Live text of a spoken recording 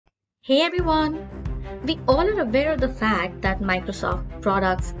Hey everyone! We all are aware of the fact that Microsoft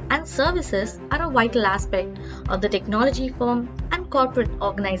products and services are a vital aspect of the technology firm and corporate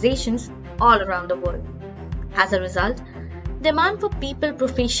organizations all around the world. As a result, demand for people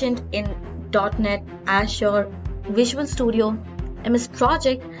proficient in .NET, Azure, Visual Studio, MS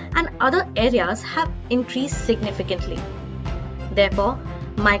Project, and other areas have increased significantly. Therefore,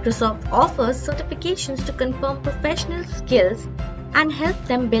 Microsoft offers certifications to confirm professional skills and help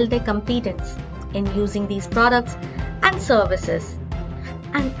them build their competence in using these products and services.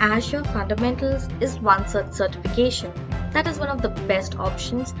 And Azure Fundamentals is one such certification that is one of the best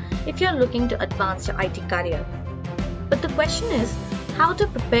options if you're looking to advance your IT career. But the question is, how to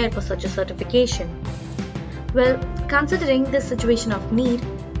prepare for such a certification? Well, considering this situation of need,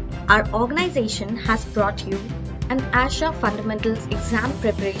 our organization has brought you an Azure Fundamentals Exam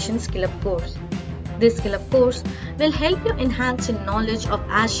Preparation Skillup course. This Skillup course will help you enhance your knowledge of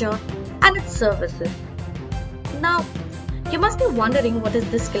Azure and its services. Now, you must be wondering what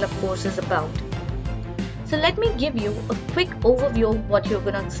this Skillup course is about. So let me give you a quick overview of what you're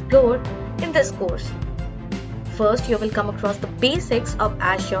going to explore in this course. First, you will come across the basics of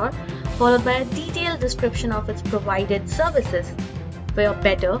Azure, followed by a detailed description of its provided services for your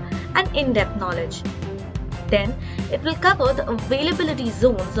better and in-depth knowledge. Then, it will cover the availability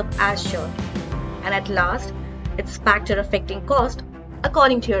zones of Azure, and at last, its factor affecting cost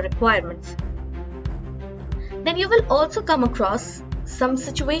according to your requirements. Then you will also come across some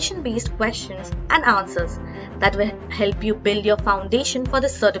situation-based questions and answers that will help you build your foundation for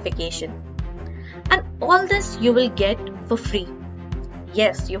this certification. And all this you will get for free.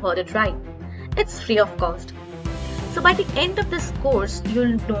 Yes, you heard it right. It's free of cost. So by the end of this course,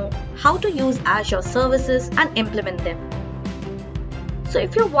 you'll know how to use Azure Services and implement them. So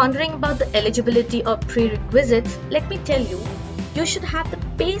if you're wondering about the eligibility or prerequisites, let me tell you, you should have the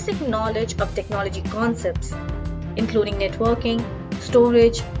basic knowledge of technology concepts, including networking,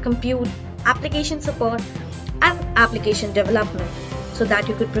 storage, compute, application support, and application development, so that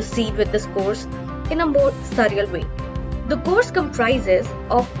you could proceed with this course in a more thorough way. The course comprises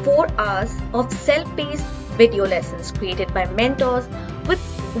of 4 hours of self-paced video lessons created by mentors with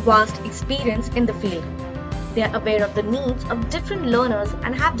vast experience in the field. They are aware of the needs of different learners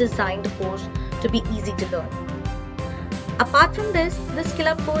and have designed the course to be easy to learn. Apart from this, the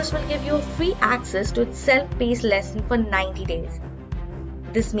Skillup course will give you free access to its self-paced lesson for 90 days.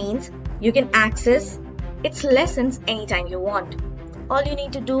 This means you can access its lessons anytime you want. All you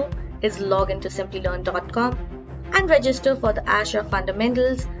need to do is log into Simplilearn.com and register for the Azure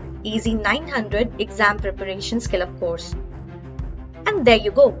Fundamentals AZ-900 Exam Preparation Skillup course. And there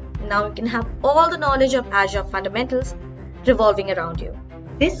you go. Now you can have all the knowledge of Azure Fundamentals revolving around you.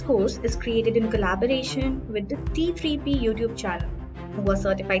 This course is created in collaboration with the T3P YouTube channel, who are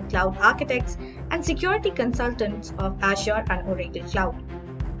certified cloud architects and security consultants of Azure and Oracle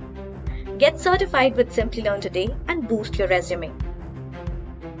Cloud. Get certified with Simplilearn today and boost your resume.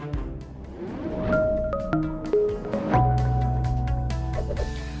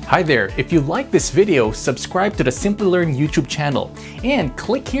 Hi there, if you like this video, subscribe to the Simplilearn YouTube channel and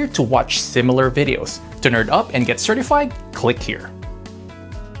click here to watch similar videos. To nerd up and get certified, click here.